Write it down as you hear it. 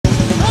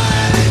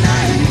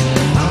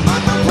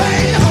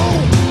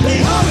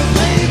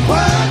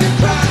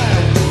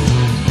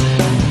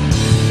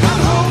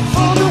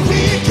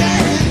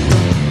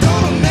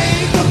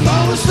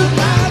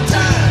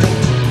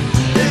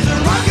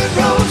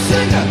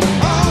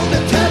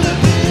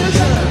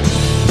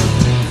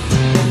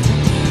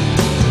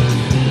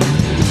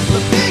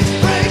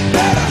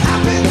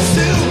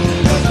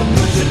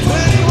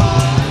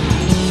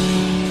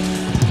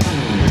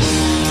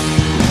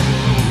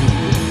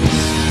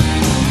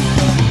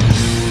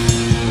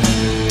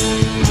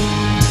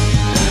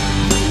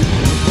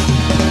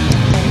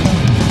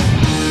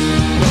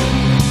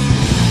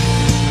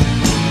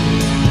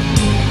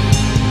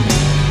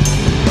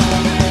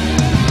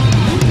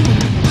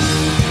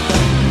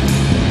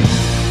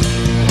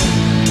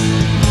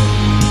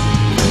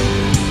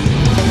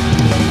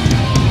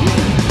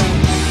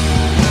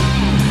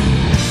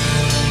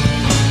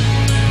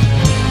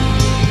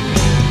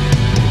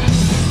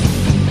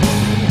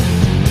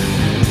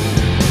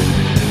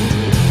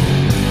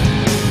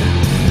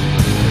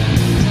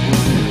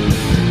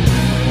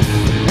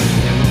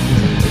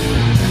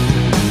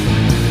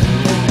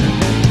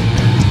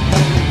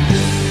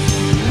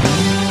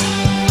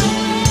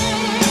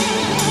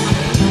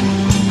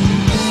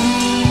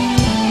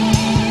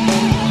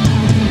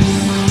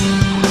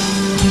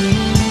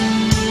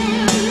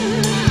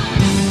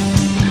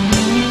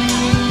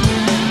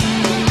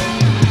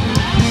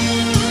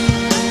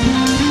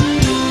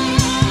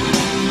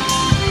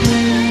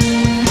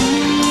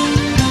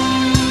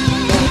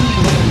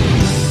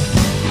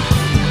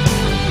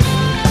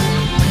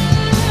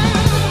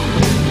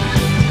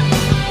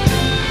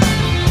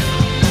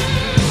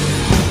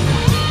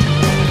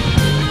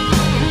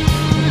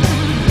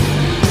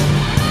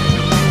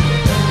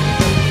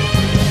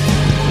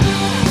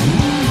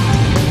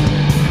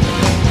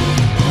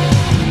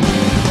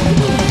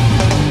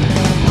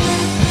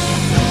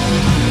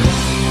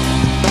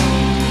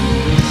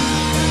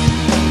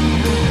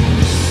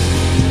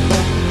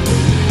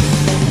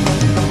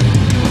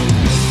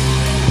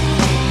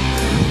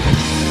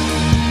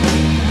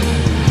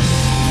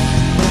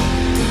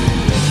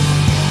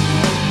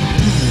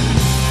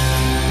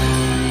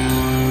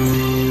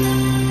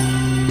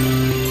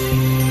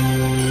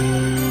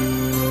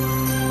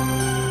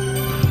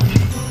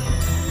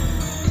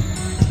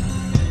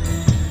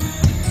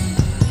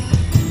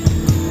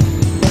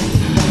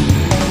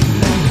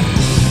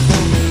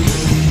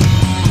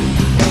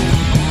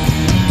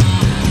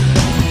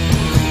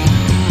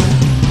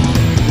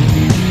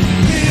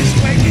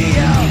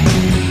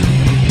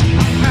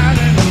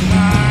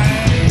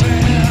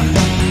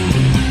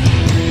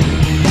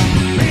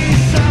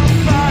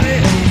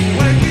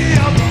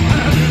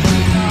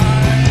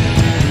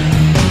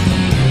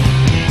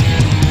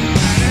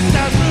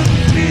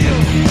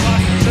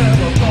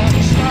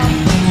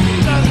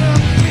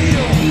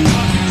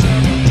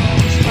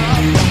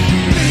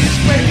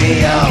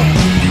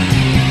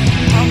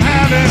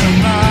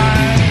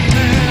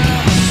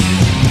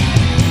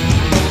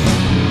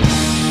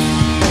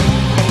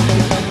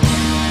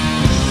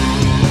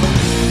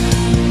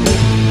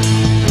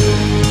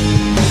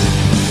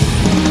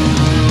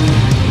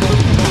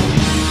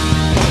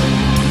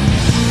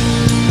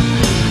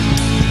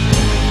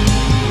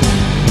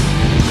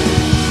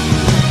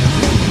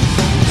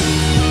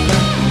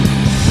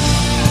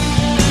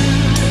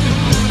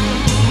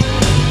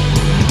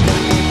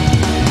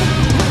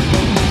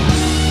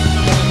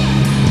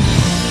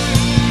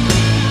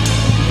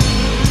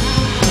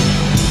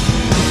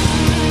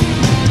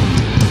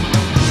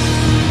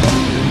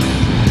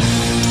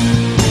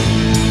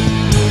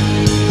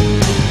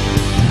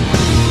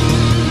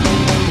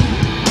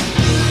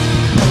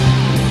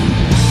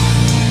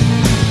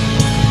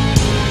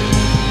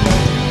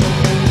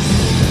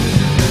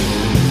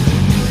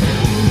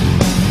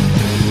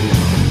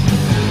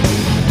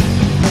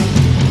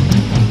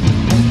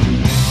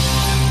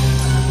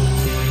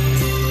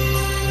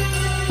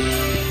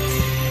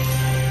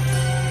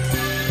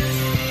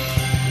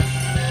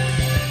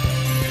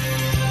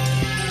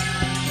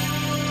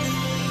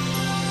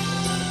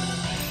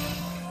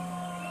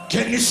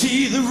Can you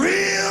see the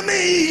real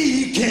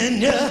me? Can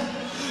you?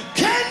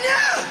 Can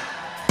you?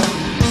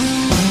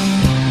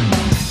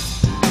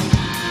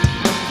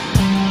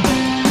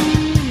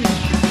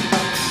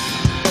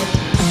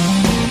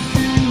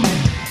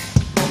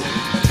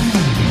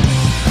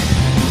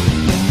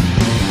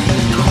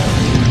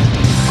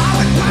 I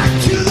went back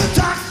to the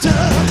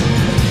doctor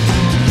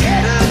to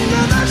get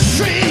another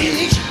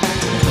shrink.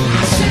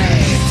 I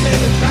said,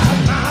 tell about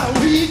my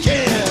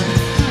weekend,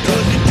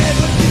 'cause it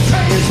never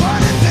betrays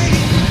what it means.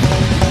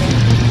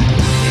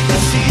 You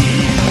can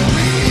see the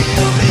real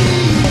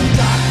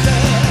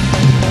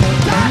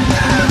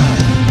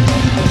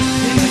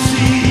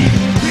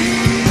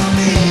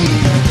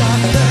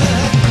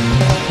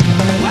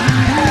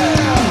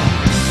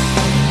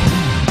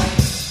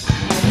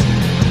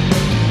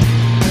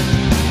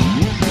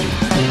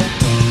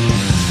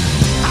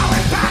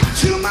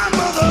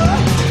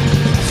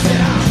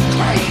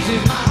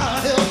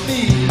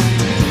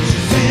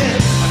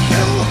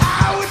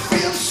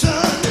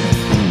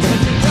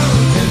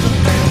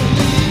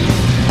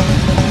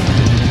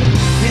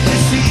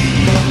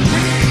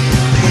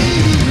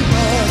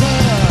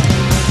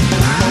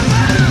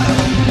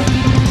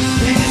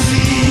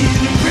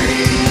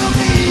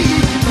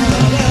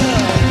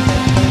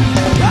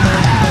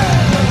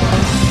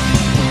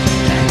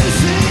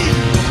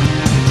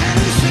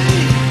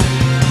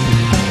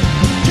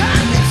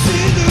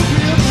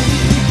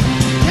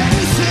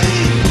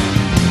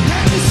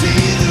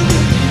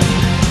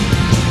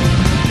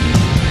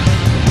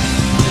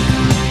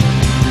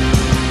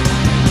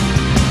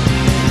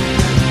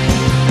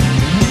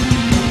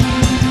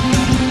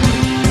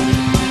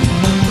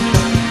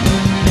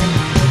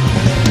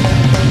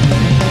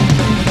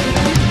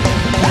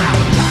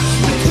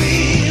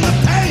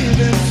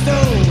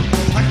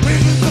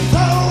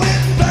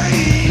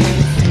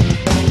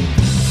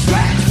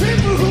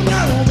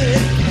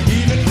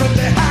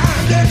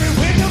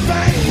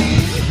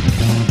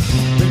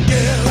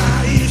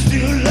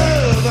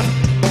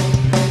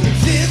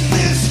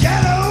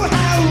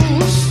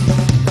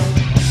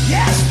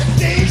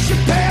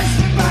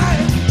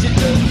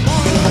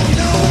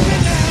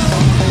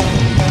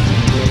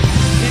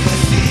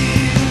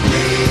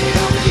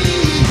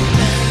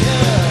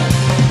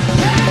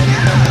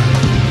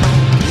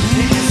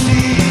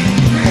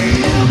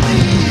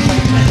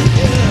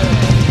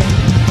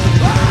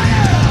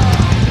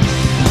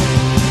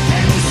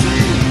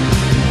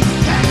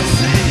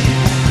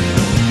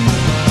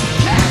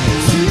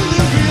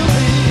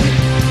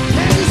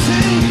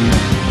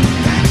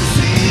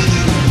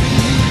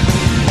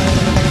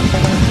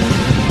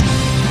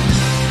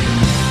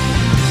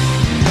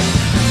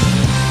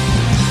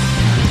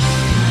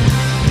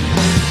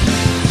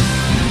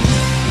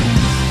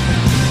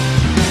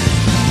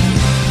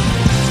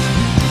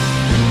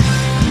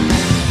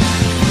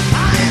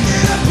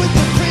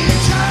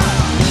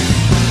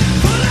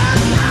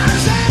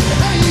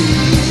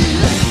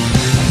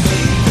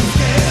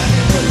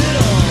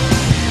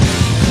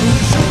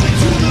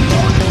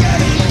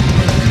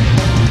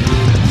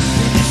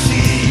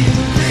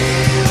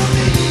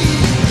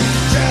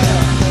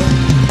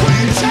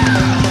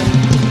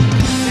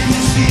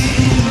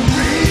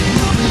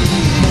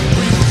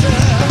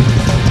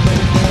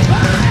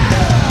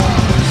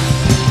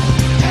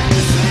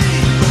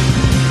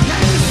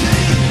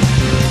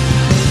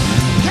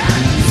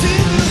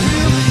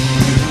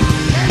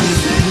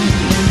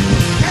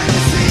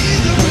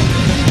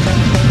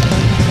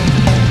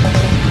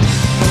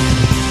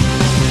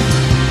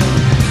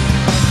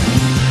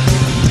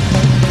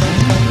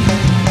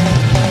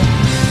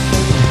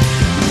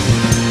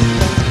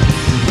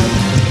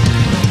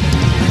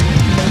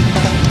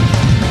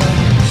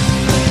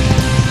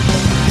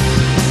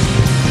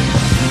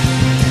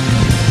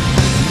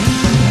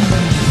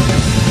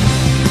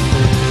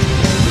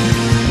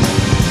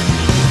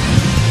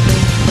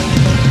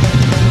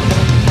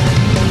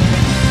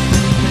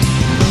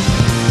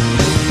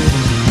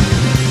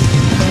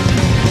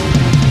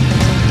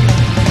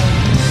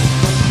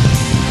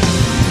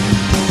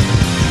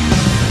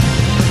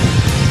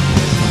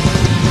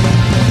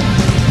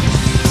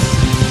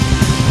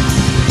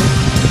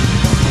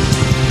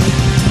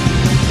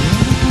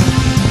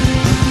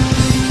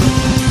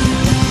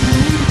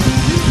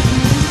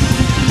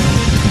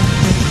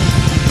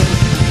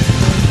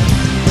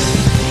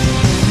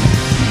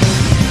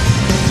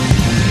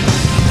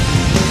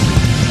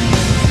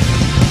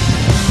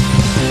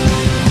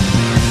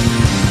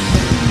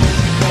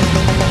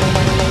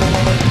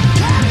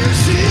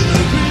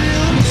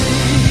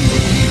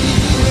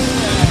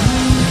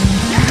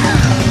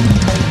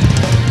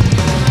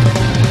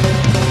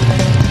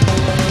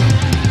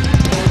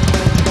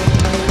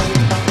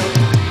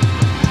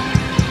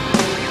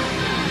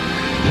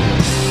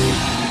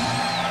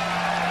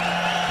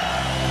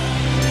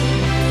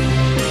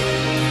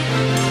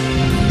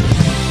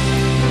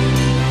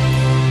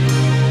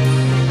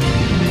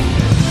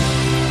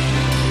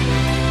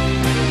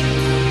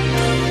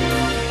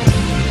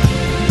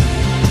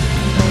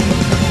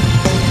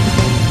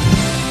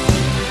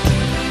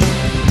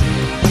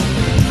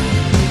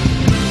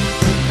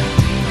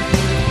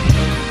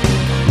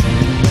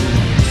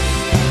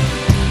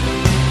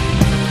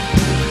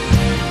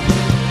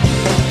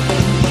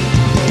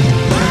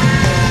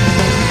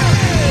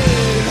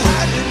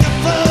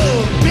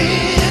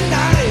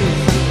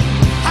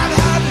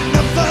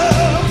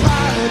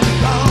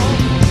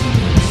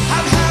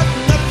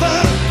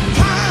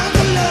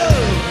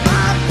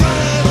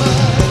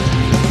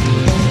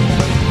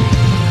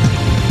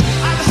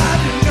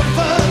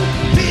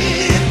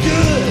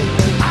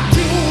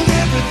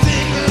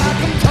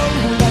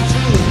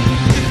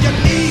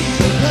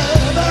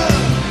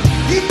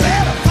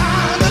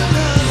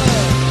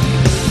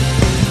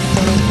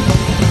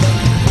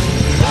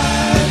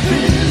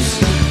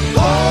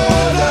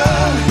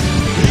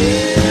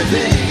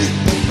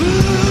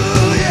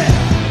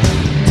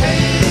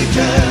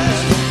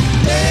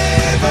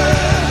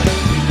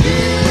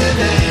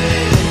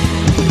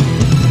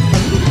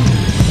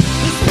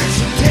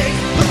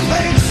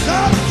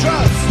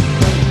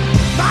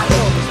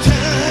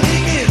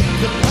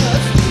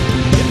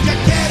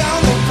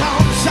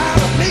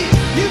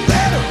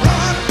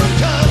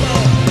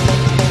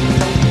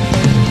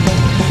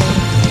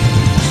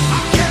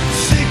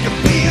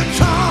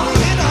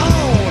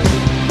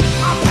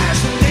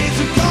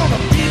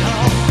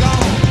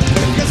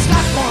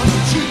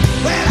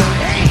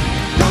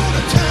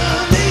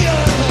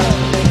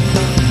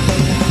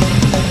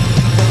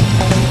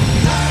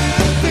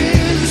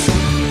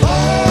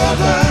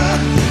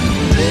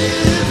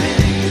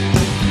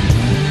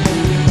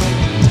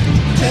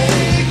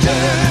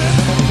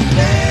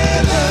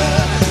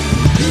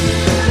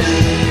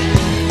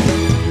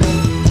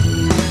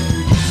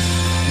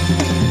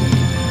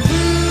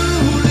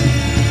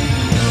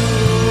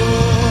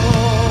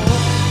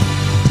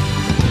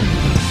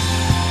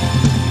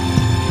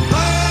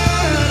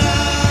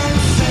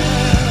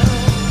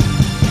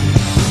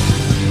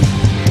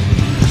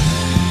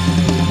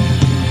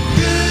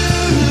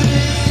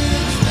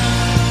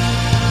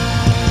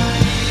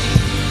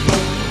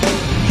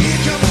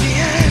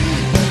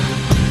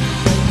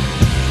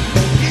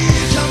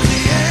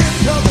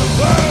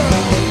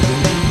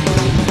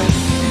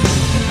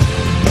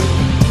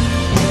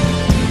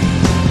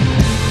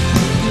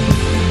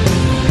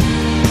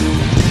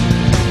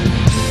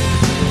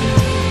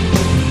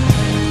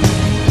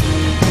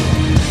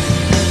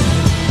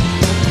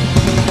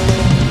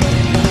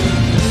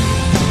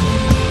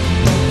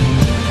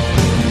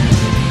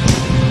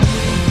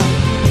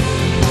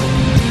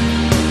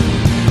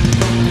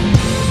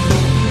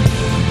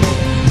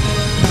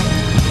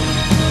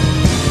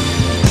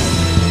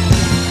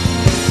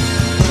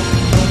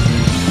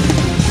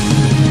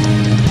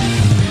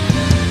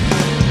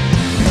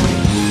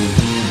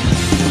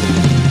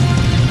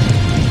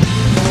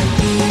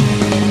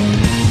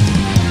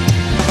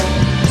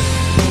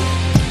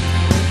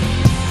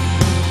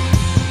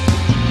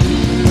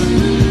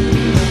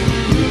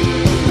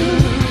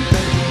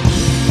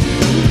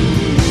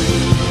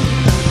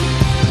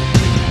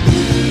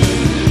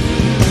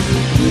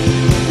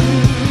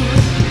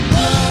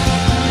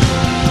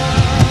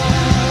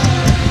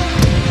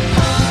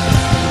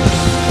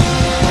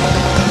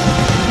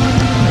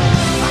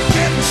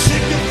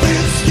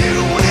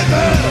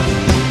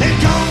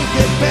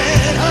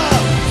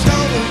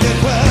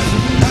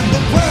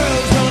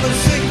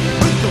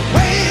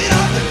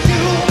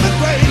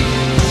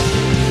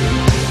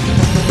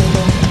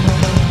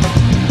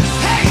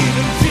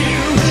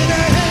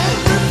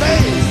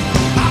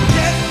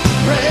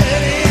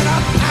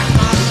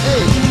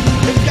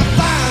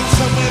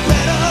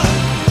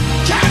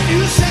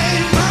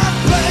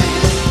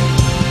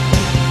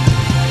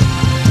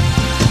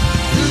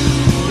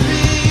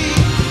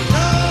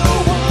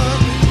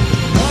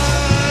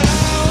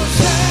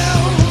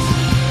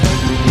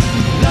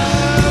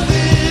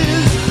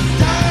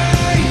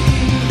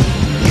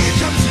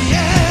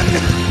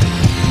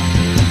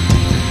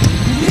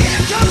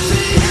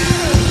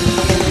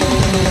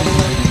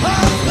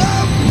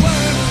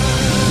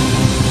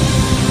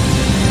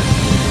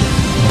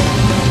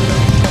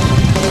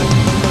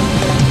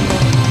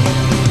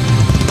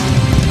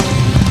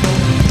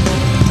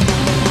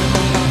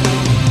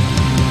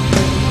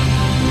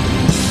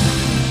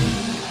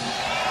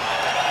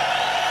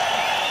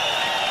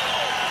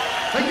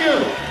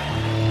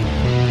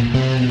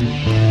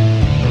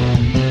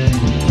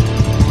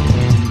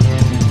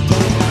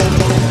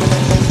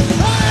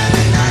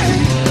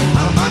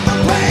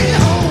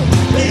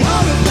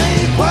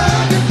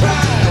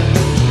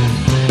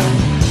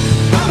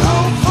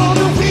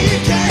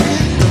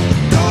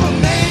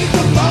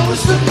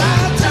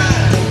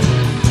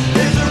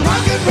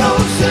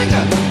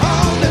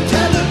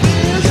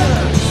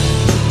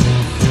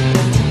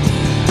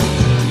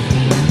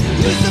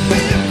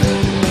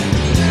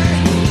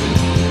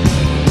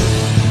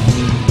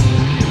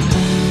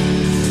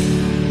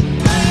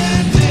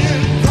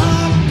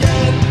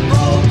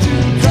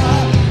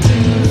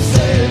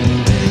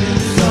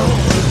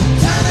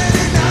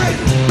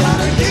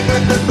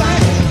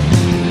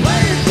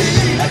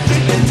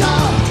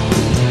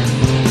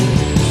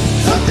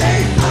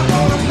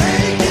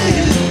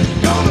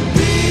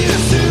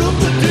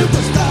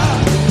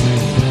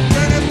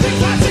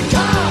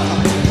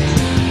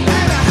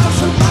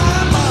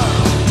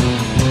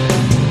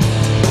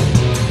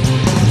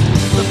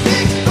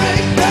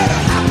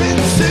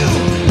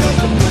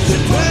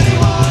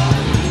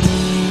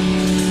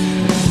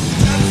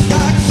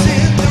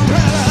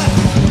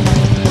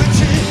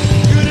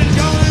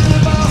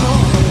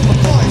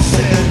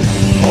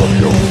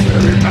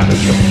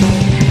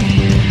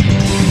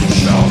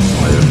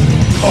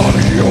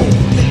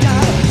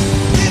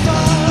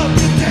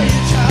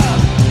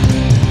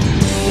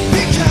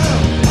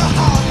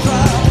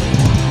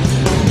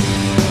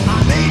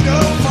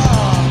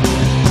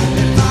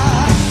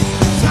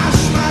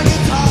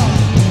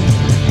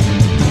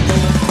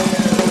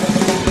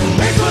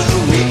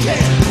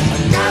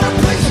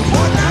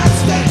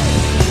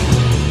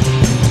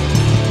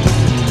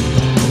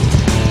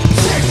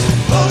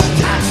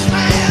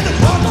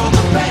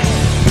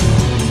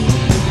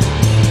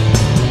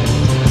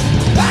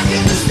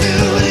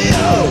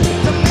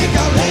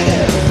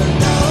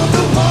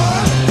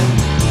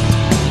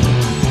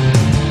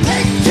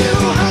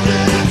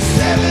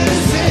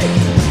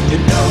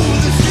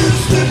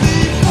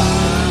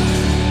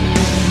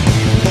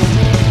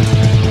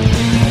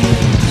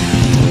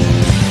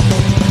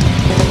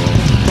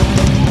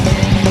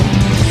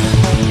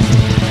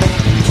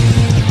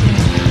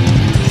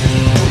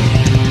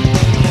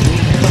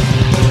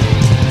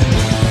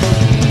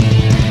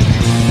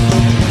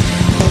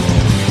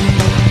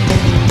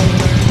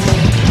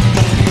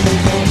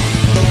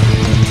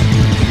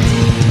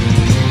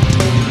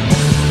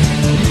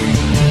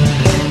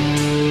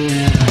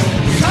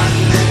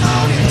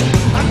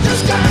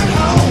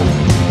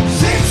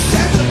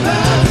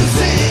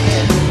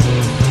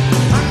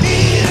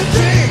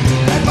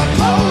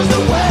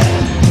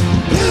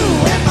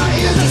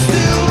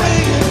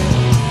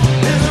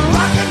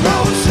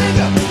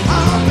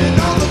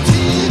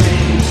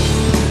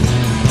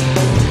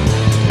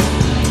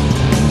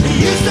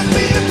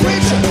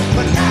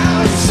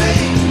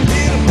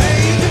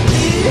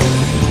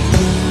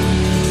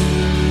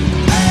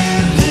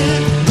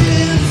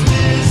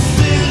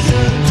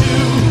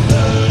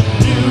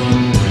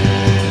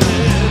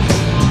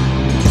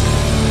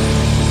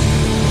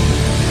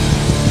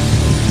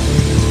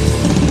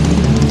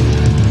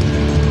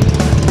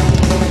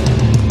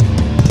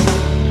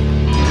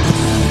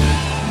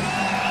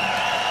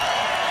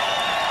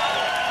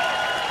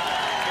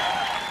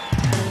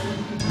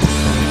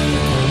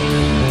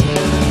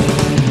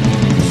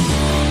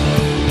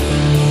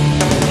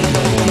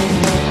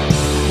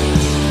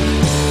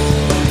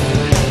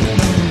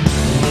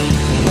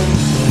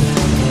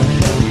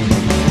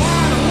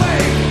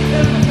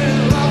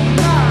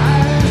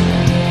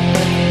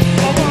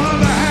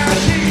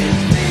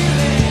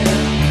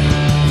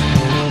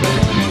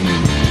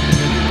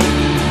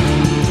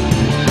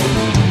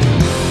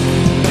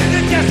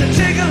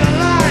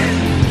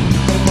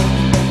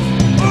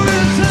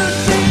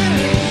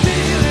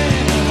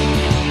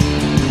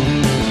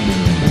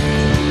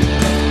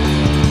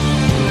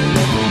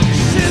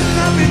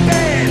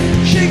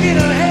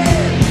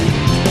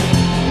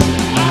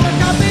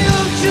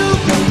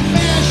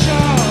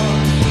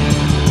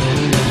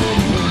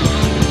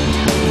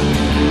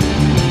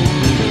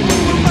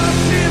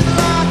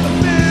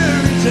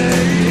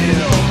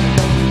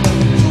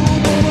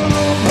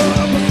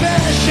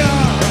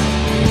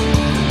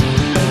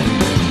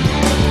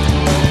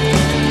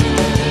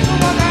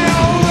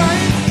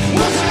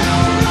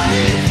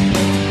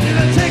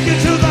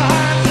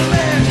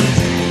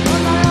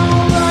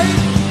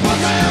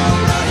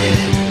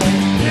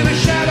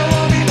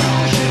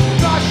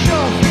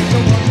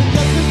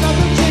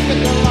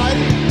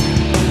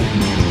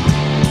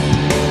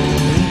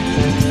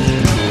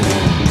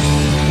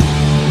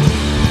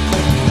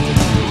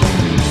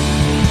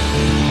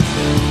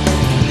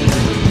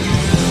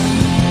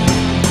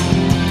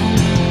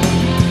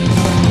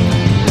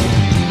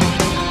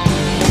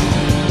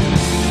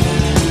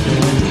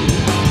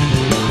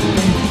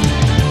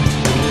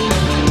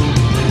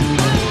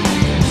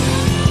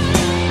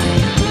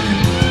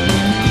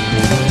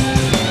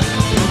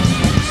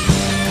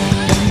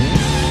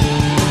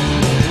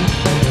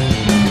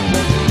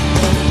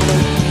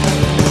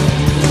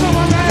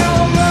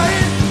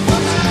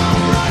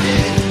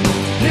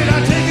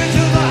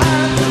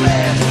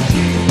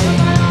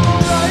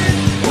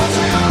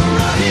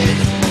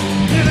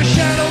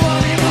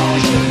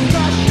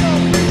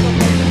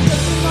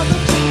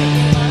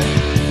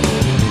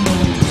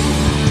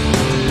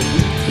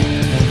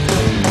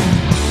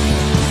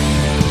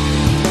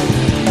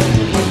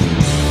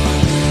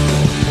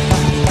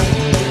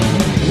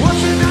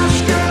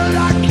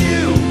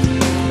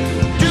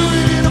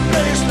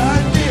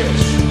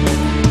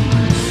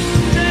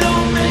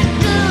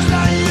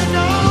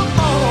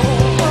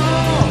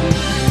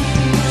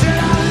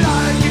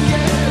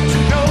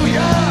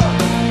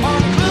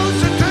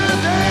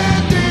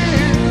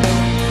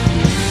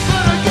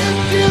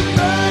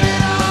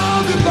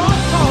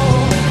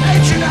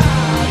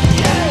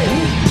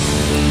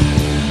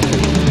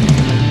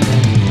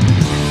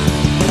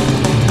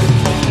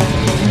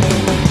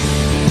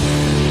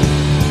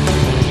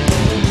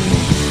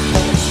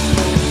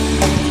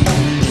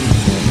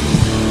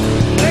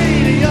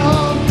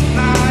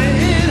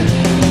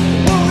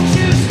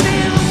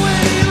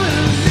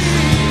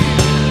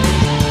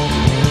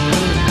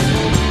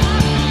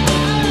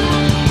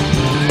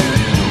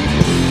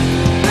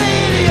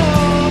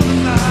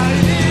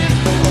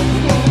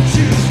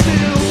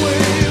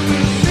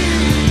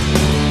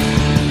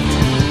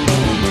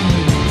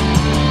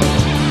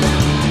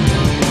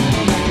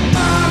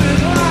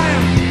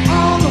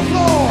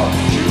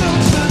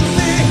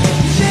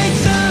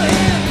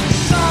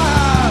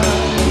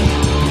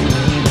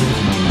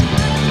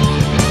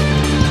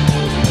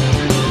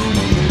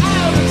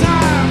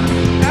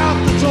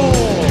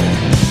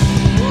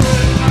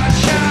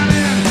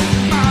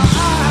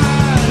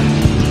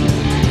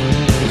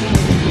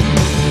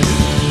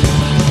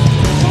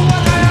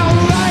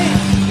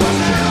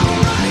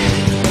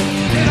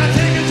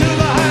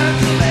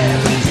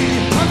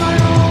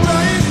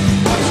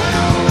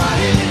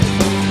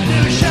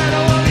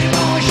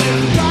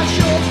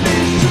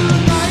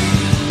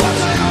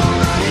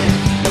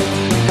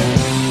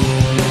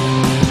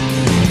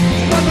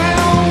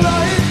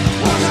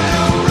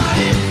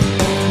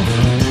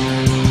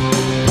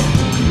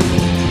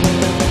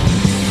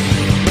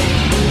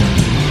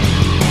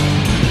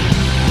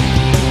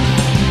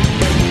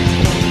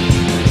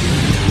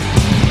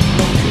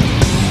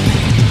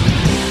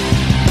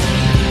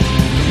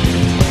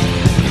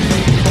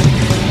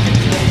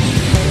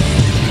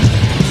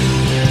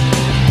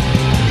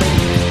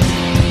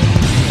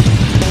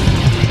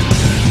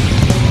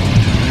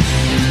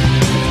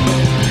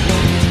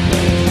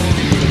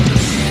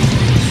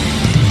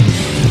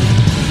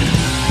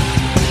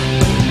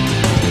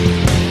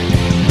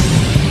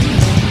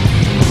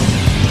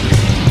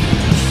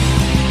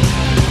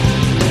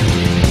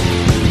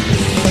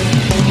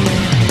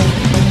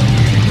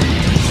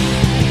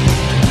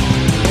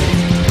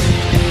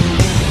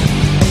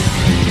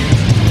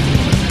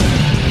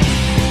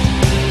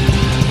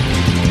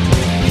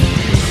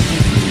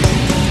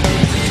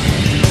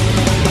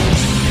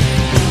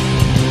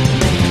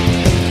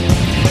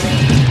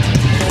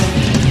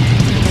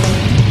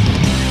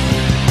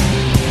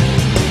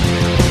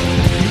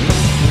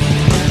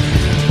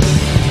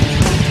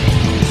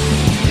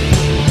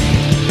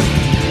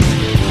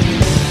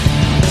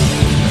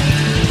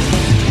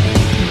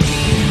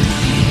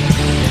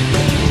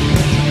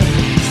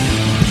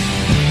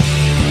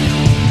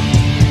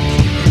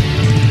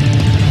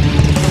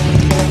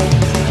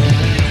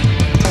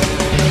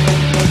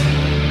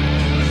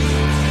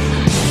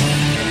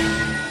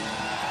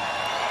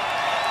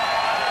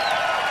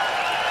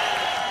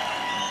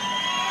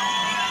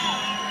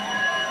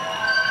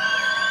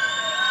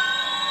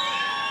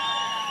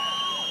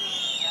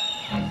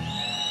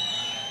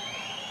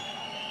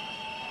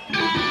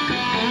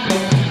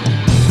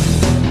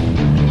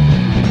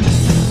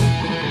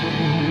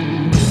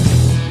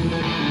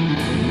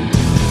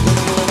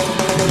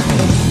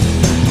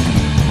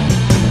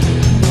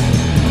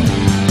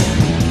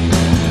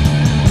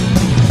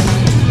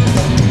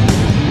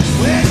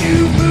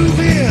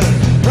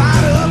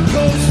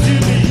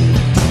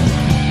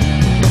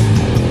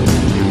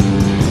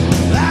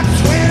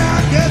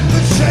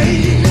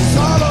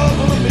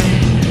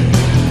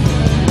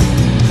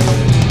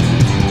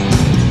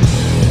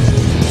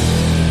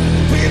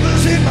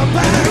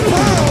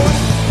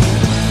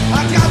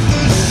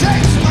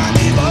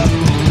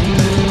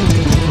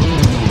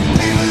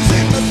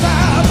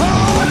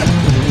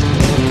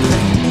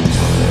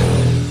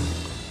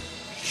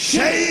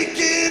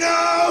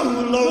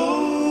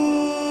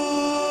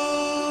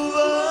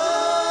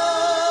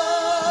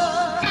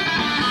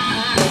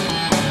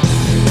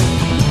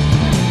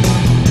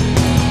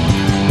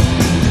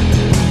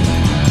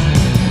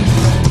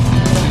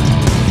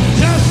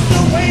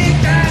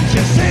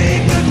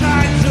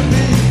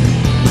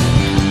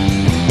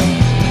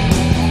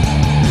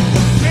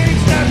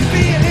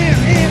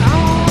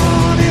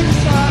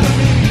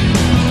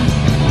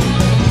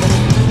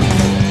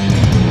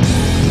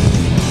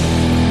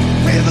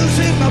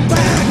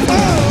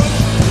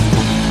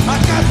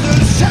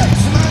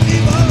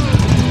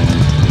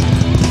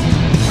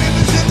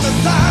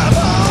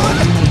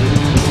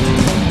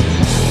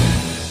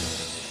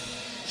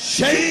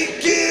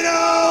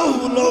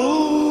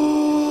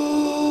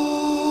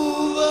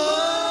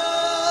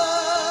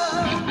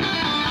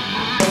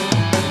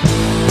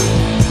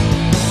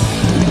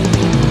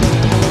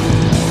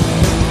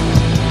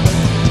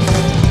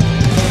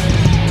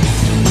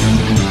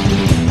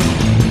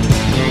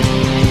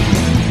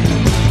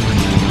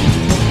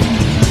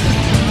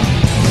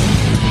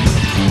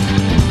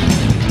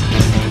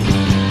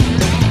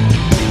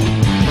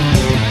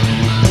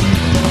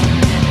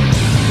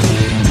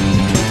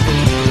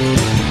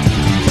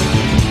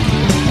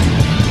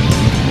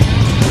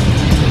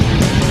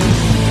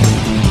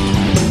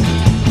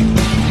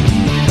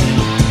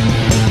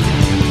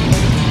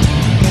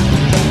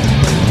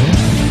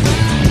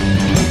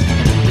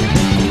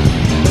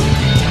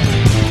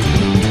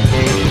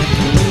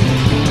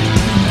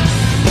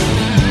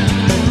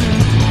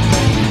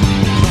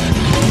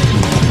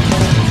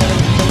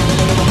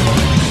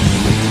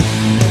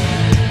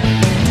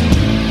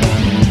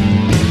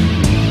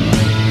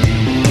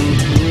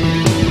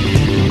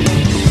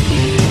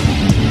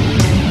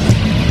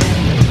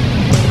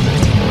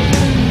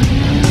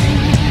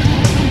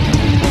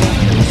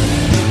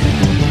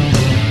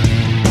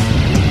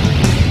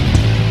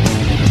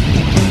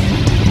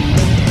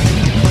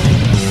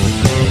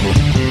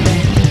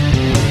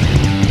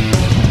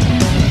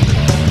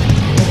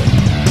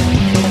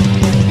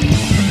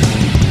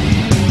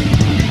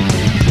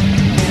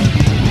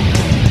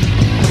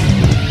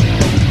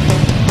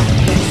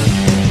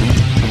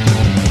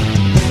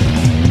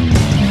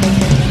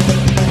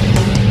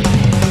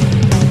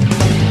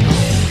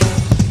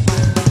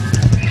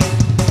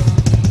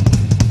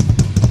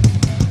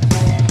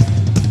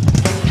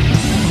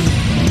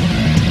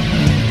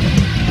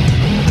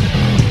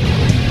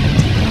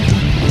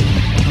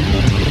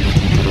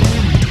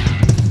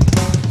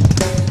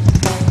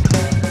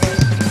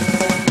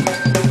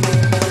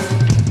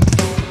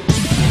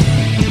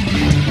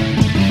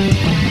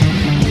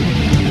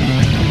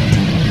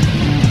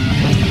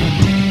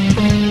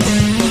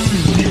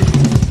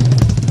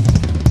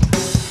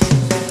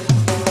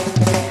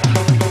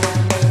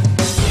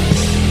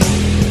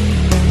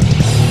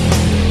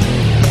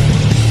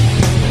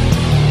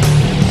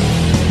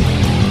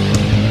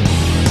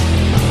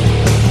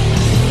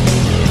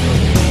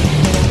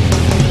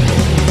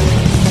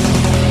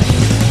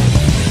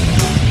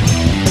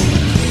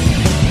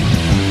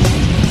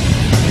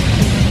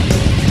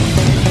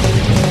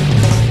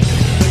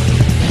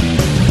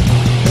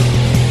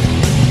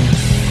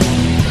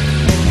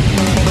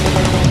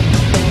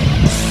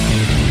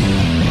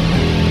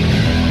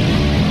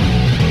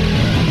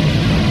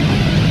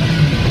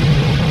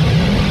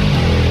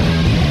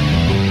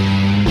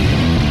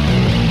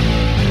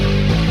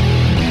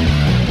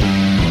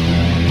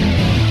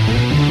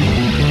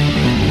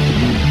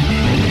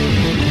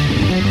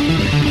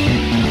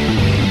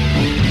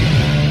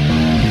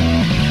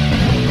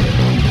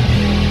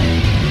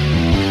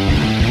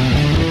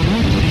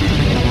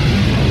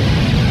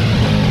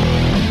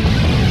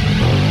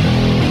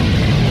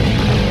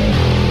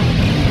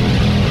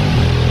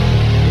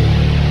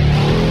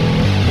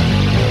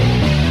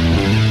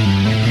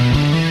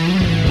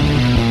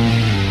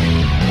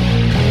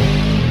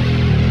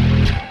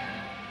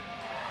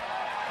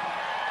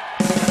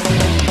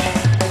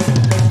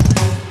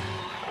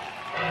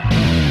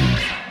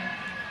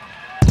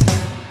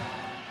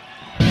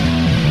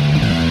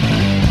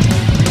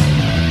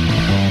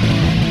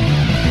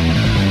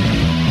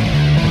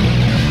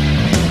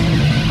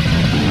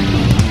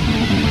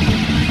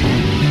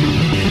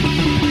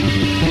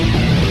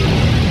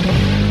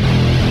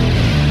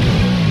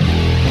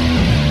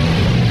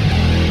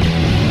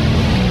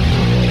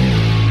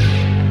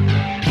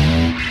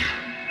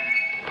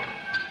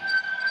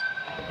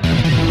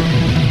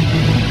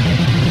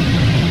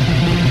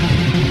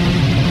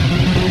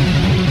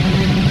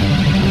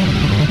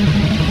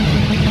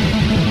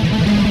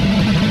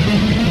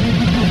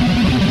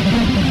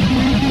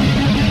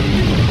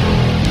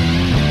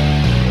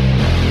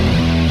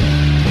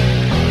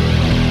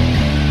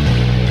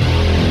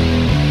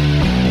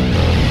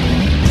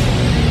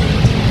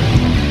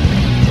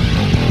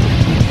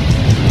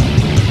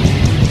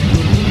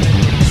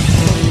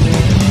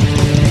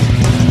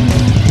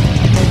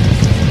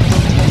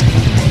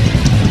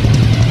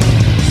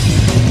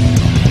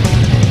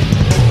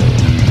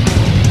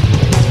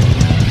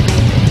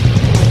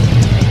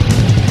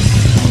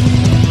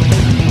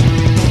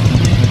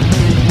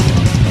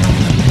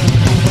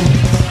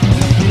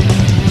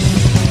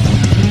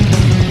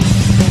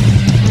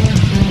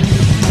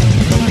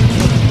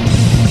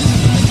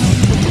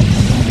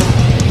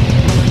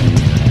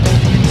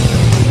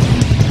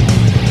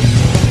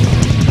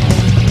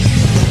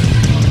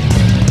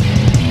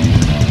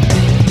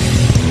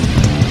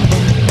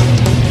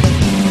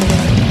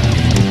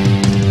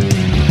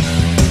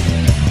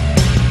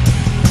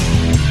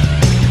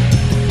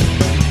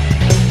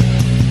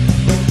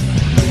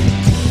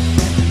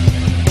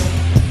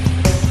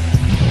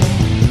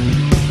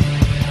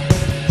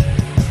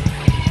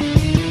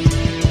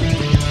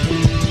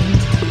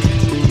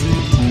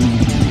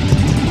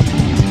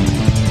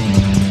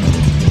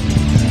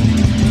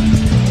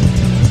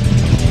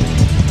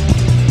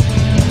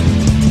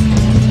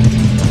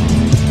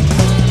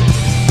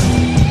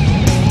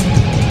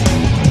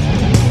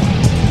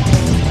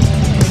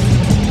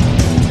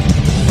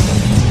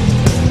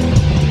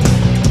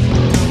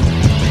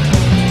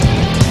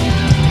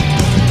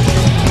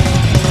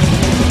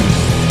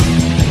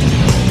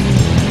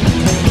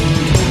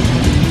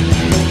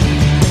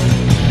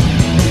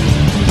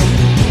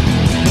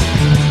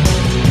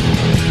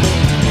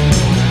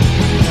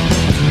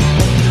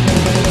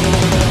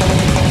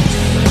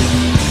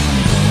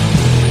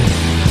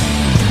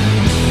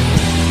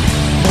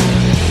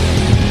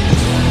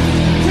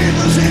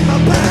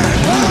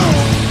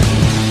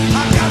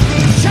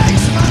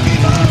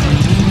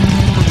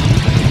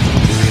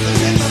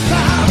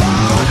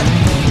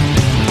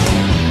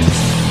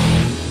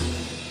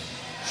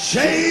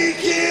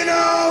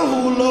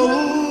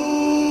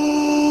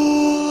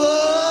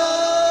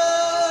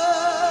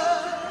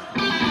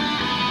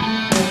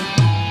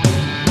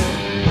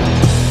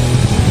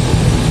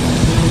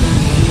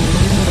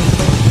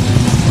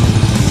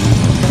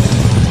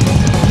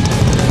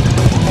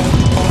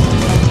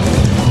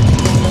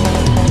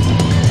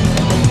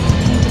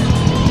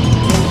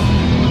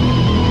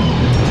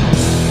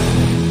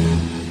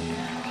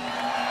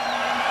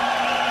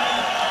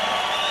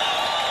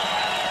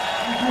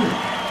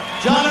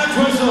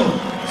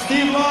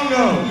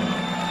Luongo,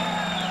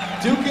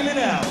 duking it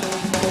out.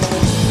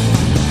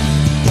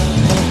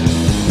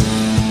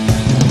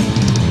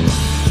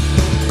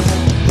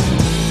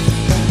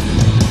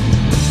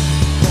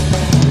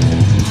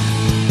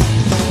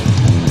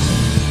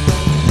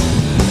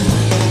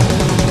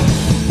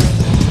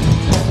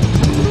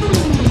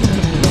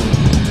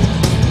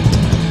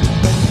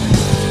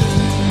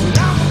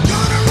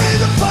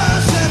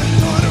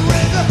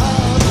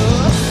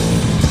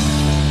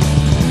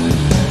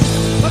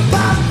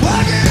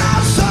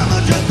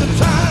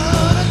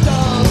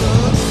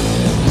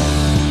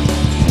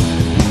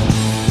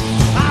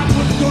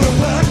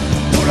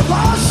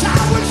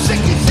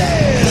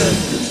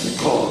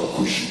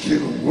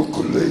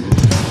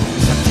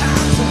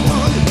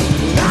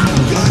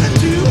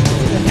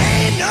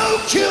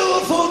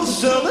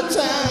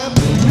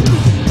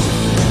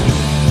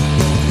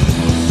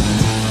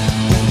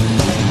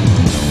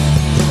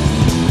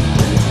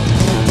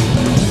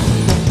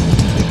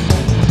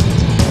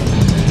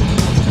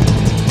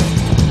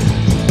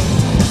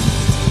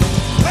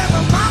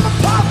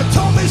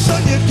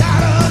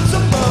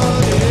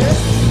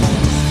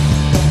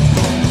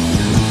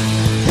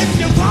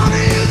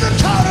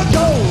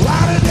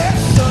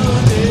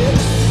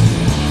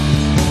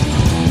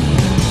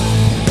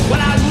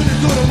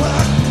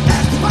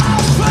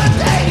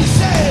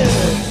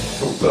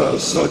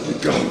 Son, you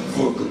gotta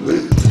fucking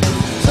live.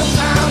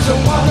 Sometimes I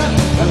wonder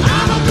what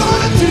I'm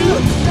gonna do.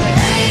 There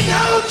ain't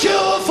no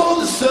cure for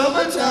the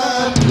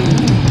summertime.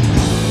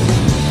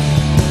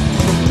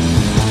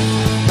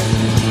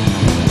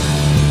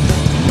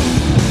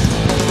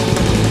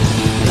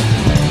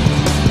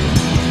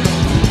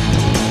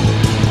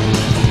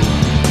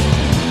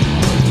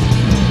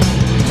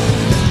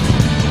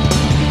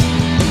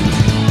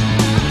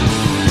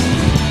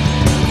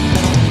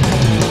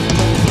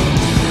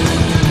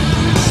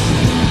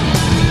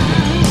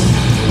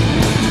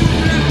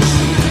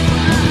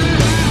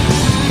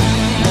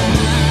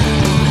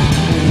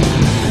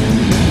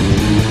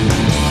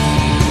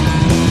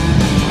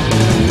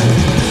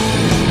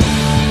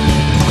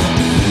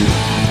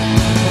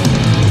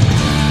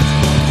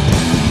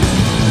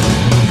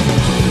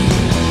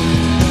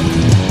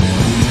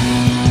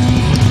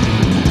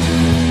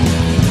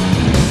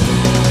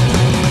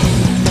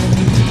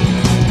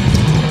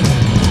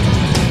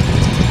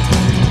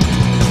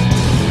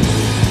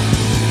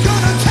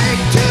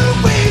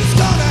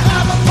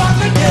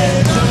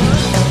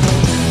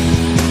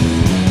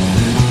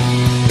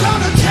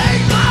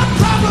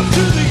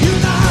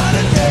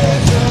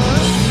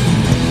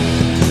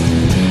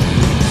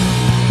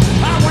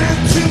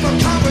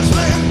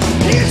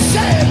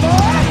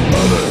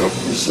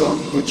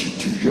 But you're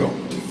too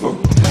young to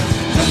vote.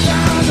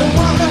 Sometimes I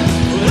wonder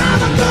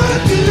what I'm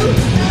gonna do.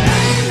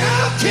 There ain't no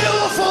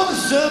cure for the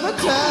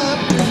summertime.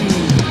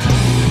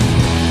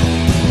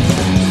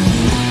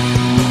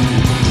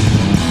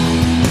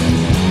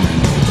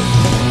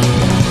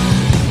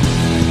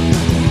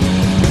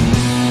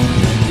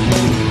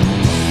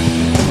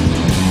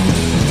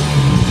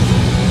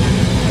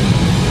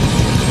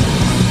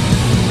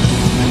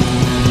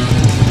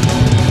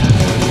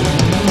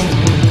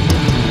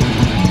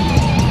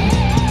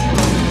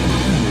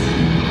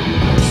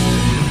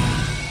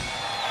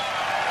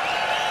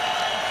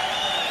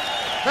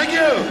 Thank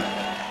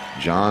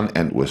you. John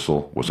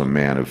Entwistle was a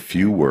man of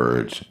few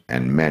words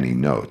and many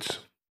notes.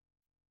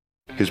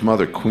 His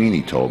mother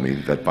Queenie told me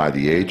that by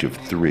the age of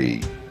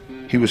 3,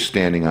 he was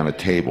standing on a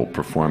table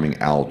performing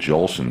Al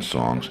Jolson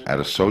songs at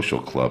a social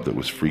club that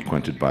was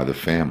frequented by the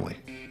family.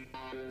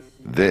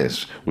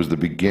 This was the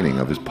beginning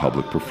of his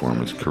public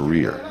performance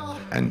career,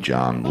 and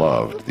John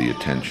loved the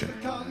attention.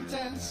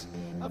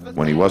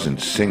 When he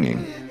wasn't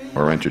singing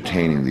or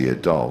entertaining the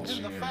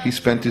adults, he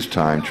spent his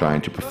time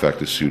trying to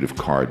perfect a suit of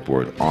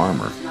cardboard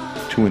armor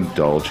to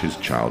indulge his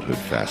childhood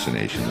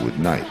fascination with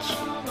knights.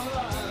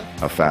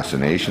 A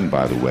fascination,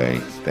 by the way,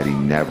 that he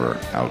never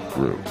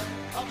outgrew.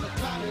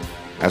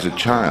 As a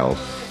child,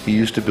 he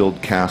used to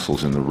build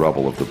castles in the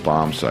rubble of the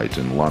bomb sites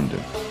in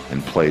London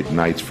and played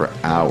knights for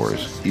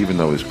hours, even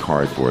though his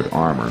cardboard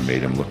armor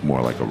made him look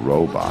more like a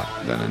robot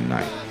than a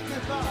knight.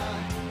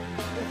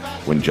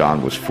 When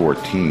John was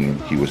 14,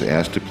 he was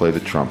asked to play the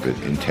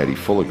trumpet in Teddy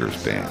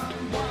Fulliger's band.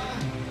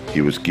 He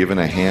was given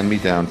a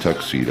hand-me-down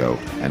tuxedo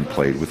and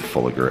played with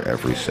Fulliger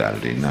every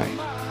Saturday night.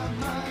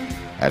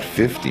 At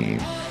 15,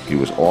 he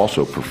was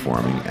also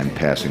performing and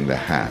passing the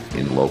hat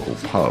in local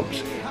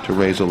pubs to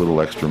raise a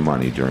little extra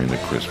money during the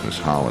Christmas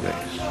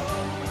holidays.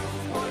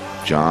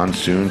 John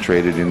soon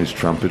traded in his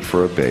trumpet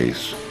for a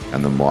bass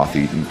and the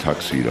moth-eaten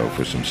tuxedo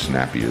for some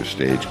snappier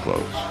stage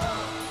clothes.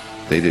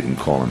 They didn't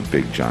call him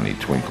Big Johnny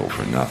Twinkle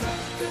for nothing.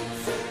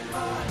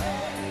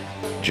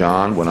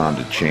 John went on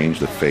to change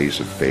the face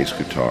of bass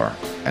guitar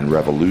and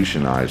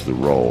revolutionize the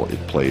role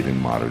it played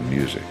in modern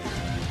music.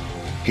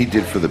 He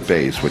did for the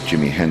bass what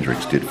Jimi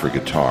Hendrix did for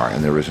guitar,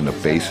 and there isn't a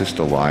bassist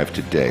alive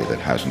today that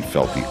hasn't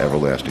felt the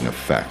everlasting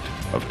effect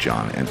of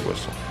John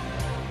Entwistle.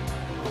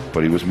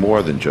 But he was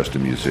more than just a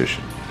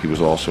musician. He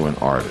was also an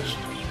artist,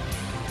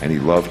 and he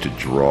loved to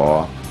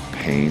draw,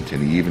 paint,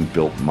 and he even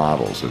built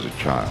models as a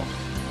child.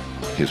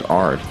 His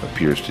art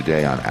appears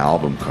today on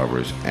album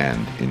covers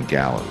and in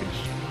galleries.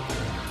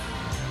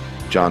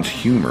 John's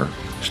humor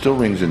still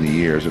rings in the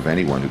ears of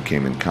anyone who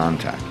came in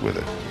contact with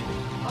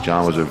it.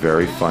 John was a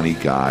very funny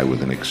guy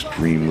with an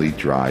extremely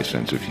dry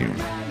sense of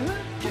humor.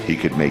 He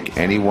could make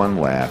anyone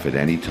laugh at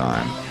any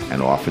time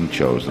and often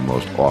chose the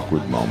most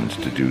awkward moments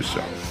to do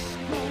so.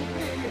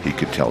 He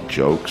could tell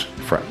jokes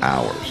for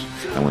hours,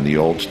 and when the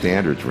old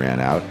standards ran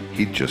out,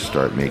 he'd just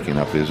start making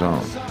up his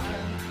own.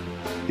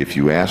 If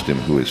you asked him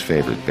who his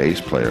favorite bass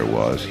player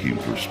was, he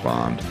would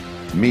respond,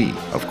 "Me,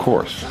 of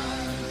course."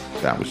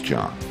 That was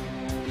John.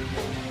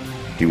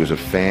 He was a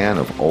fan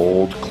of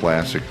old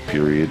classic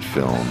period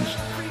films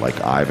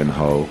like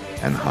Ivanhoe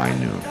and High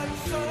Noon.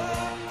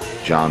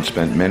 John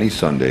spent many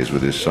Sundays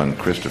with his son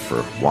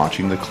Christopher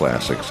watching the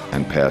classics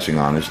and passing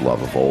on his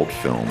love of old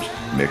films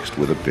mixed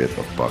with a bit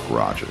of Buck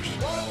Rogers.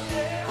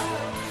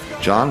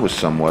 John was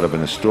somewhat of an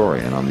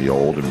historian on the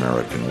old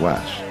American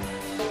West.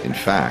 In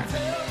fact,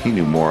 he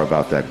knew more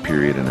about that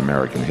period in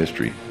American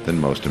history than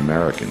most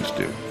Americans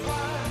do.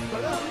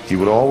 He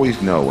would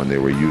always know when they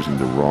were using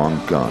the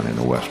wrong gun in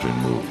a Western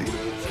movie.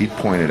 He'd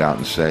point it out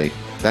and say,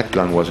 "That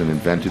gun wasn't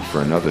invented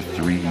for another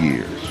 3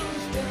 years."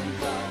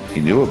 He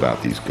knew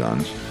about these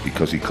guns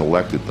because he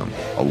collected them,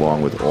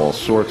 along with all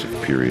sorts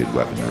of period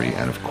weaponry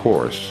and, of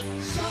course,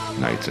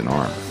 knights in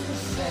armor.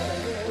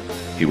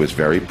 He was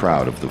very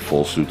proud of the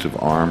full suits of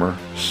armor,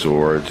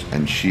 swords,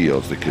 and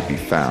shields that could be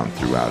found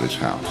throughout his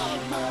house.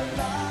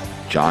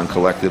 John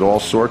collected all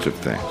sorts of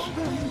things.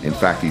 In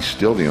fact, he's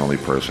still the only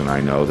person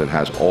I know that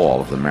has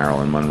all of the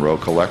Marilyn Monroe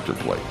collector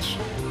plates.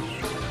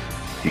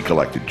 He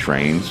collected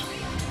trains,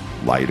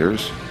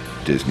 lighters,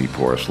 Disney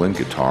porcelain,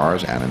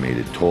 guitars,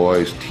 animated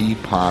toys,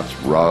 teapots,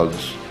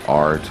 rugs,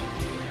 art.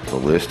 The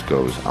list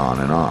goes on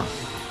and on.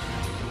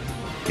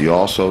 He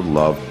also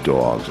loved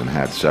dogs and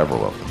had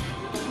several of them.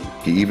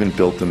 He even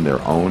built them their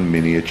own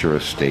miniature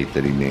estate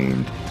that he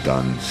named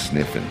Dun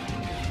Sniffin.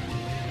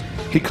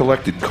 He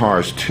collected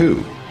cars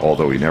too,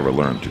 although he never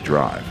learned to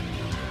drive.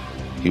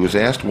 He was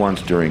asked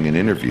once during an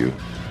interview,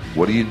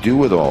 "What do you do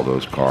with all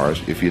those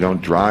cars if you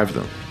don't drive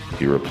them?"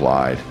 He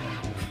replied,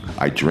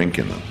 "I drink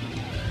in them."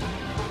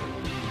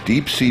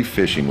 Deep-sea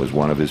fishing was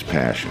one of his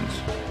passions,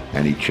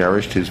 and he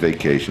cherished his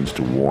vacations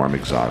to warm,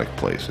 exotic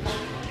places.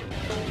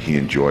 He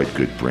enjoyed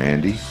good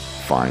brandy,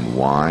 fine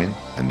wine,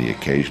 and the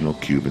occasional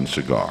Cuban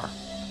cigar.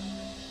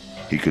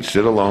 He could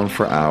sit alone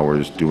for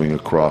hours doing a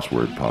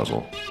crossword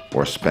puzzle,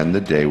 or spend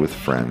the day with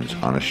friends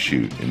on a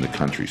shoot in the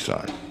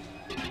countryside.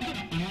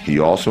 He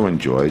also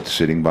enjoyed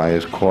sitting by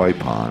his koi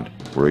pond,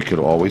 where he could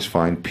always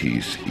find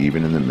peace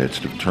even in the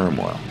midst of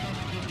turmoil.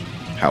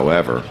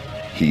 However,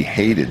 he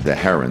hated the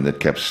heron that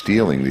kept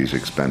stealing these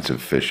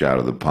expensive fish out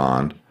of the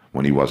pond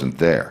when he wasn't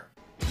there.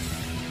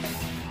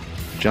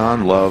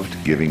 John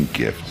loved giving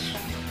gifts.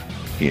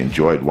 He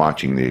enjoyed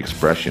watching the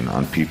expression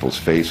on people's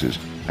faces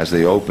as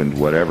they opened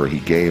whatever he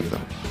gave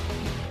them.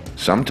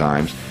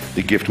 Sometimes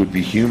the gift would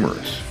be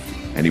humorous,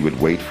 and he would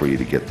wait for you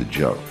to get the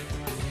joke.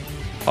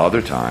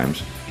 Other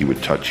times, he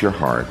would touch your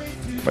heart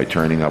by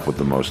turning up with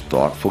the most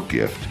thoughtful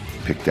gift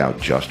picked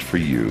out just for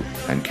you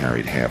and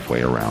carried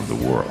halfway around the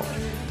world.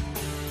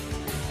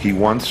 He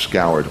once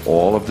scoured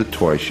all of the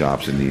toy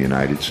shops in the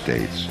United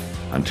States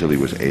until he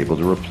was able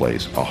to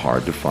replace a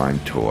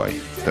hard-to-find toy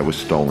that was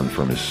stolen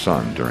from his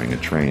son during a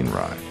train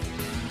ride.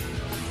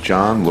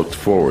 John looked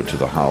forward to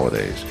the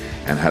holidays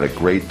and had a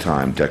great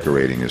time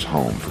decorating his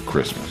home for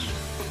Christmas.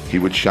 He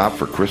would shop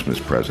for Christmas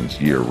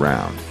presents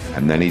year-round,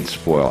 and then he'd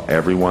spoil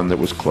everyone that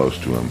was close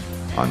to him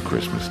on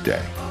Christmas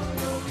Day.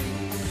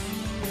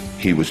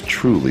 He was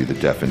truly the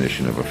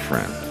definition of a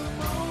friend.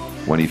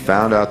 When he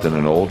found out that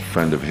an old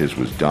friend of his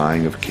was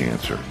dying of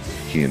cancer,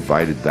 he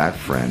invited that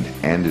friend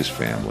and his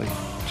family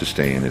to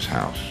stay in his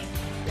house.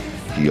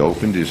 He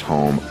opened his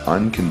home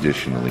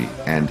unconditionally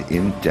and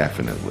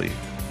indefinitely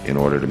in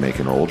order to make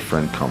an old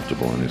friend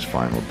comfortable in his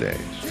final days.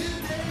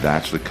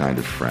 That's the kind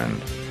of friend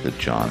that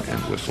John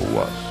Entwistle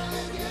was.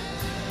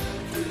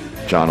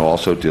 John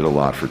also did a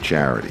lot for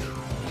charity,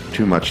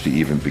 too much to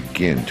even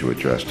begin to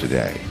address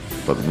today,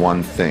 but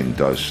one thing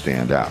does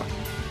stand out.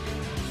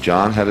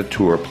 John had a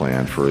tour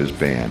planned for his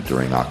band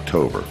during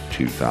October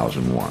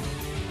 2001.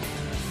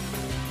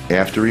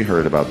 After he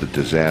heard about the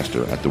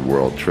disaster at the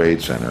World Trade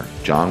Center,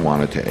 John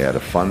wanted to add a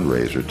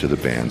fundraiser to the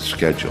band's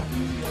schedule.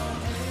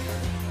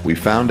 We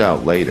found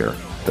out later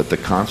that the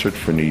concert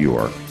for New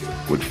York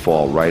would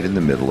fall right in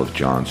the middle of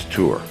John's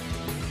tour.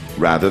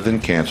 Rather than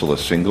cancel a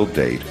single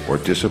date or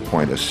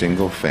disappoint a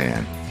single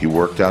fan, he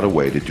worked out a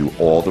way to do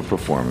all the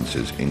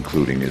performances,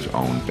 including his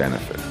own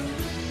benefit.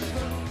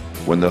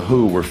 When the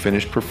Who were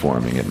finished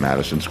performing at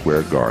Madison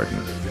Square Garden,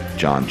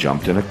 John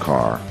jumped in a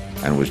car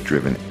and was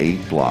driven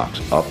 8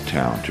 blocks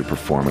uptown to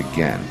perform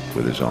again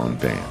with his own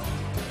band.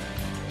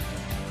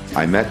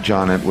 I met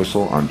John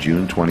Entwistle on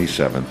June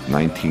 27,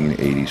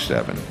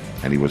 1987,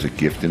 and he was a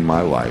gift in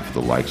my life,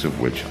 the likes of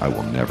which I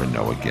will never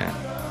know again.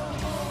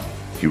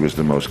 He was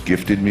the most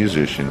gifted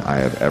musician I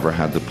have ever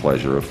had the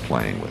pleasure of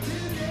playing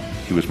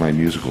with. He was my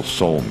musical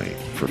soulmate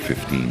for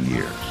 15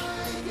 years.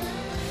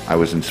 I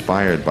was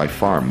inspired by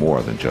far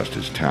more than just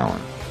his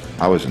talent.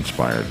 I was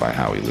inspired by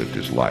how he lived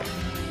his life.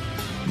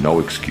 No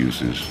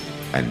excuses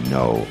and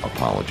no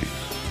apologies.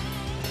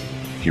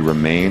 He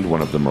remained one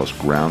of the most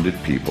grounded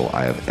people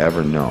I have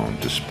ever known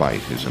despite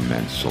his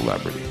immense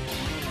celebrity.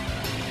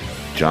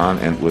 John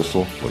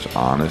Entwistle was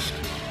honest,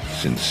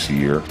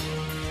 sincere,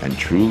 and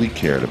truly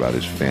cared about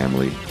his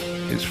family,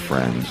 his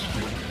friends,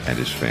 and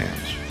his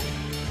fans.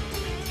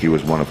 He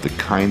was one of the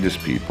kindest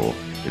people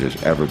it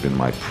has ever been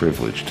my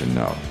privilege to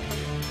know.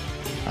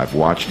 I've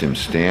watched him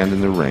stand in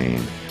the rain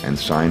and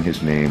sign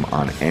his name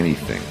on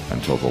anything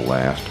until the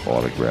last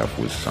autograph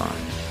was signed.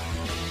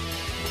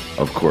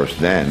 Of course,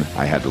 then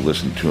I had to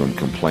listen to him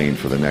complain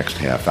for the next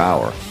half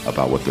hour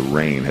about what the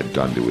rain had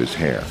done to his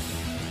hair.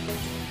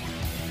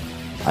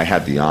 I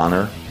had the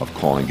honor of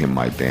calling him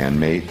my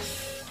bandmate,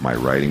 my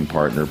writing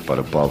partner, but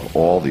above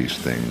all these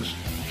things,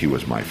 he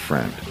was my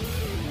friend.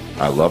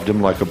 I loved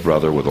him like a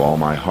brother with all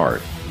my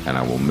heart, and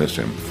I will miss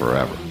him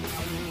forever.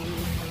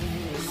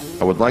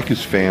 I would like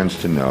his fans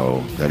to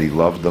know that he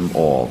loved them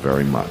all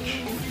very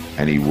much,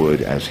 and he would,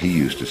 as he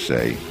used to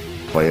say,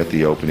 play at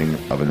the opening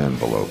of an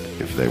envelope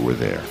if they were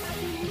there.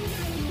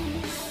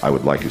 I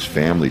would like his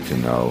family to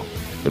know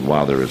that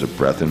while there is a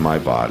breath in my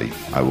body,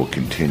 I will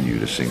continue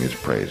to sing his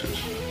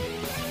praises.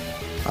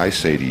 I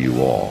say to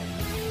you all,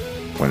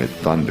 when it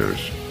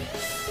thunders,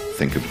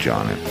 think of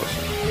John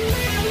Entwistle.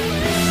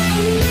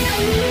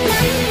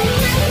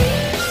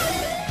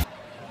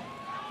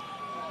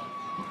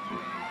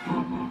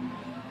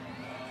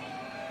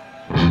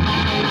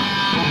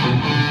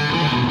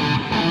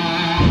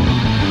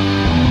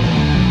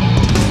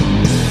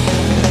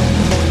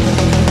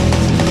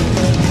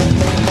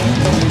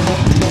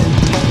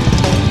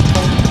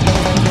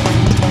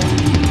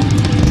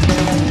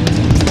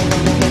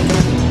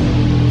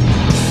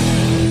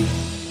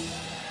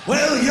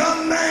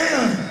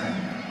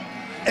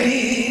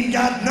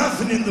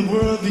 In the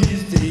world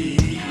these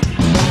days,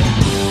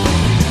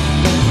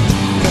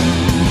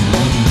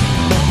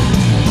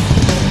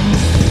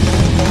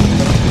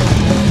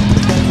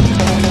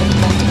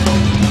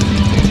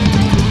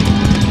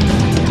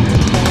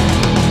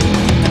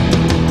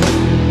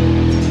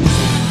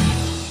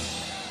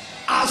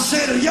 I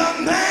said a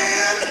young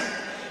man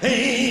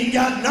ain't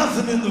got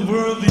nothing in the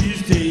world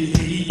these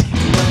days.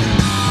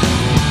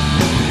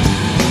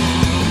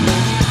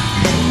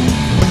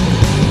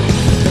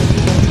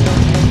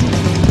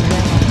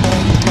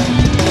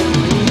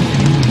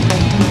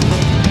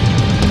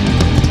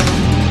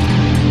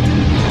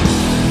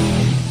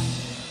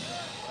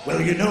 Well,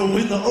 you know,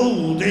 in the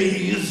old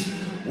days,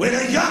 when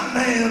a young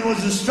man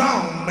was a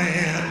strong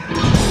man,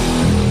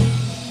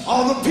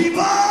 all the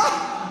people,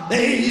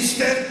 they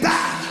stepped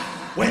back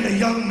when a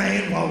young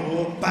man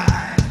walked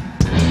by.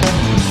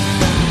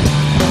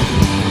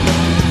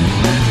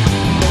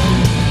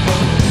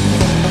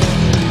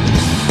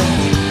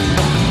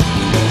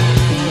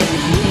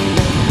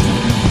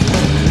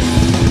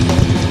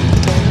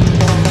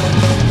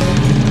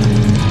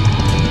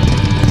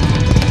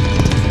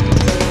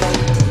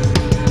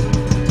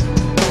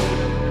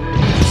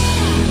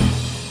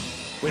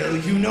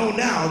 You know,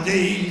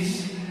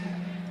 nowadays,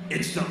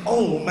 it's the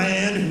old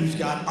man who's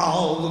got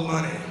all the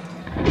money.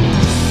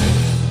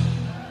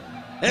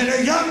 And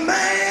a young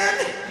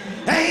man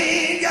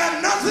ain't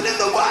got nothing in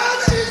the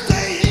world these days.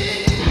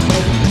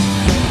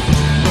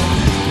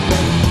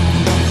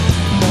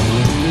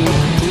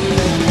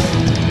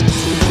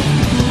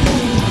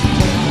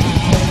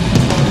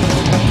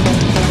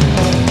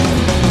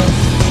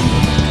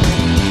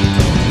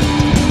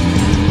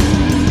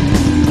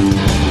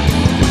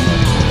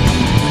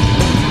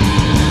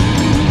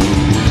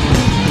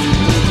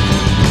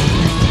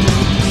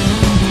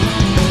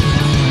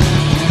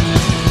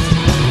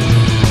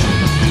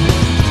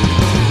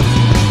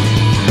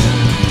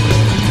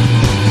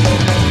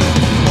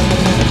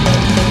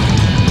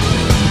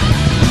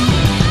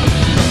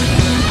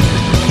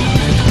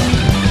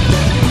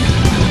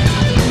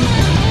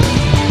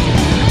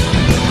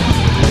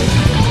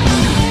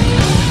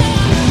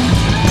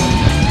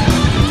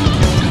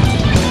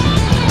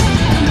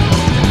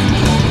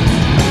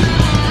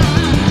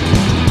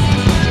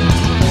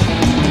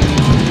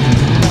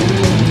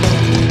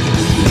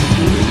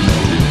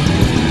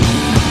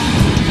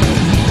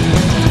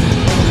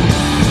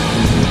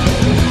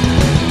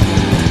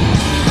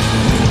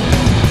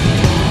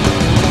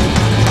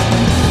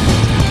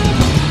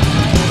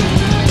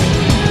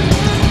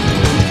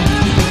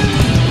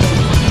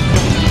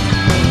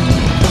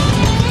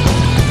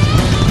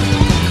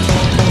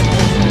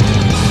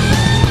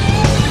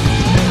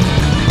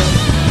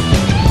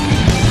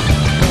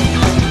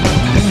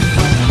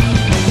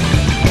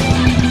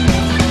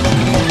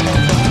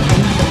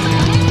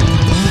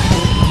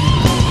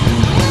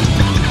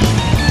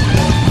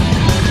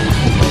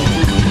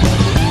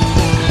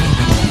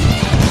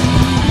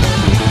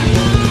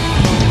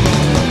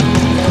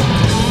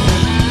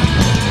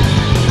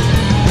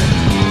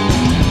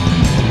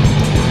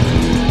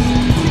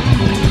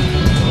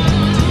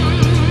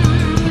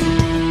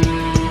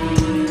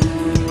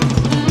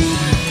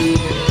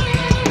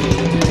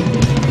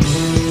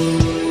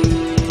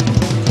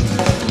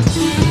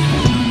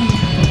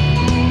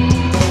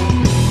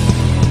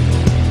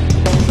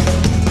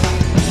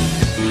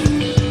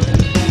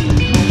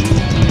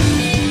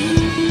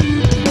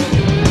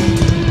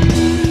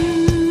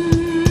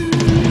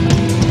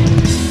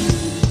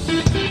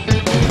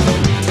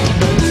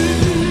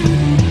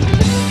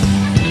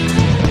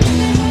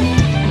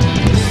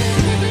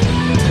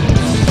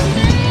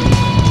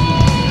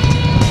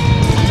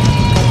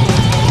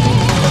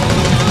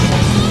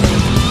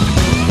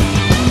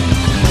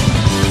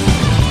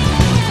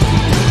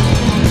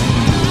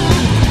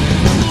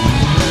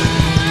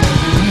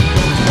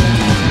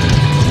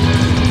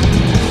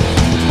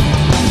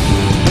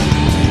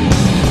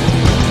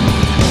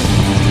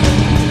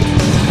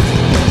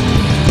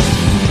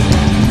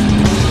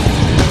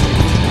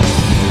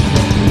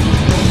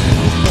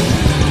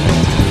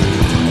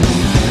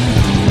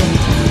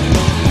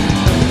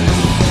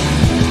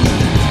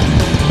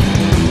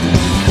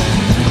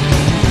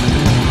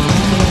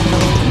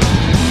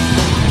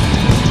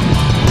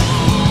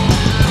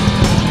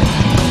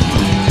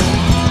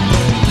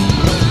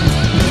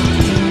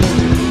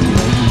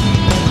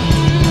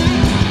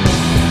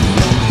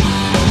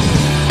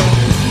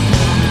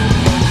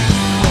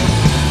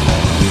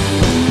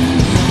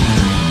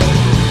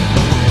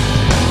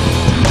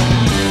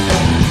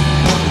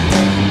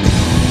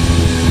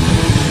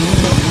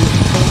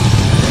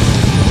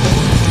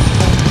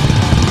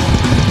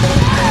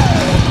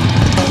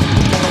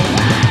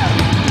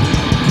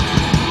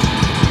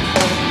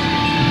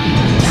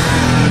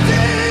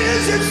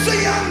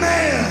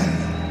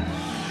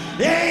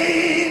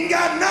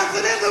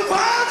 even if the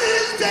world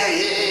is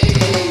dead.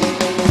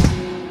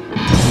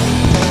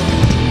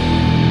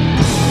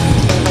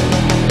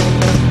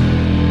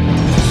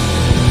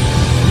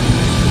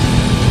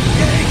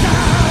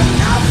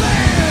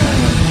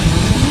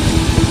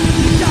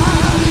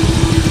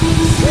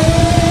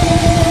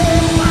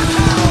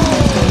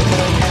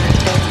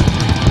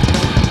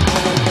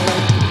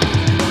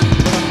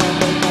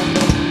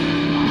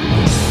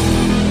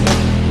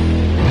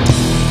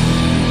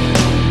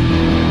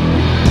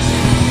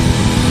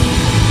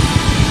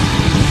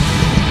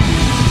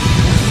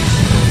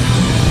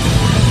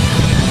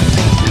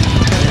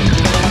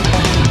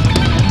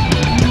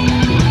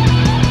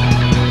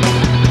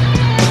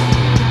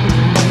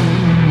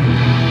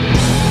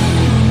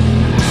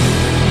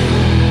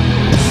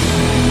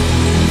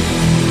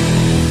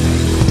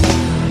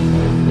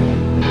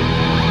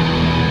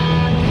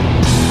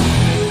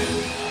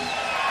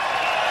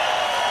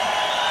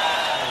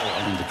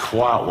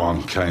 Quiet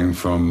one came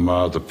from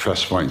the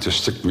press wanting to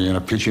stick me in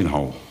a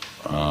pigeonhole.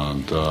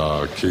 And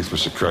Keith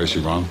was the crazy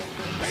one.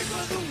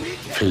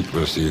 Pete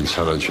was the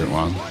intelligent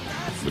one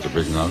with the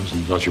big nose.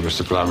 And Roger was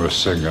the glamorous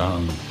singer.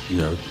 And, you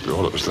know,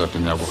 all that was left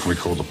in there, what can we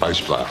call the bass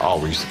player?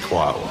 Oh, he's the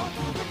quiet one.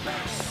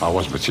 I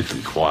wasn't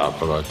particularly quiet,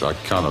 but I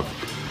kind of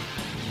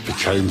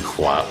became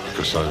quiet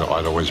because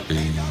I'd always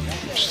been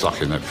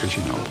stuck in that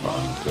pigeonhole.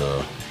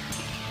 And,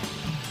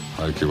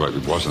 I think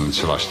it wasn't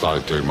until I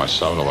started doing my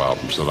solo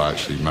albums that I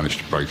actually managed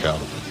to break out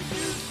of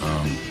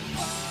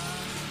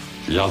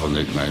it. The other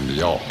nickname,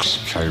 the Ox,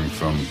 came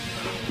from,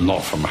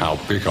 not from how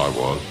big I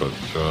was, but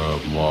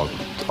more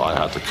I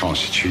had the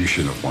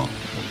constitution of one.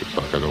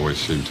 I could always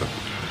seem to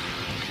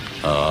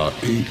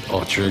eat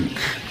or drink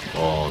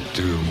or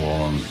do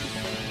more than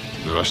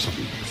the rest of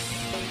them.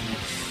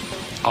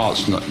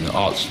 Art's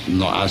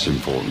not as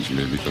important to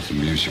me because the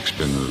music's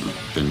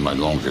been my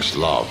longest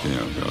love. You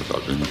know,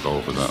 I've been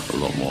involved with that a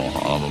lot more.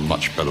 I'm a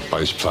much better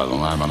bass player than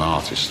I am an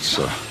artist,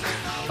 so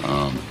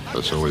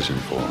that's always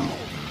important.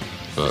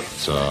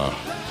 But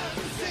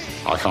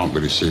I can't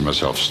really see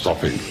myself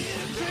stopping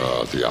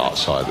the art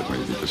side of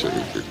me because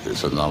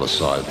it's another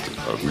side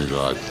of me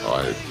that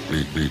I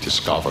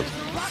rediscovered,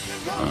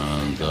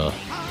 and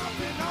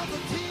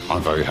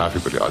I'm very happy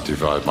with it. I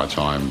divide my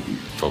time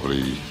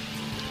probably.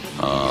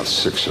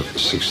 Six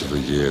of the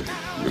year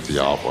with the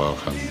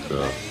artwork, and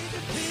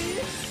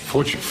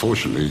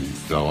fortunately,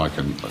 though, I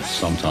can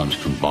sometimes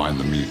combine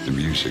the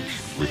music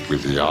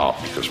with the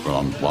art because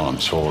while I'm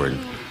touring,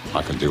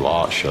 I can do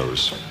art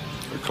shows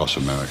across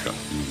America.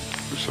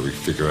 So we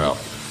figure out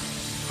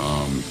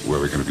where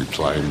we're going to be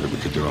playing that we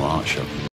could do an art show.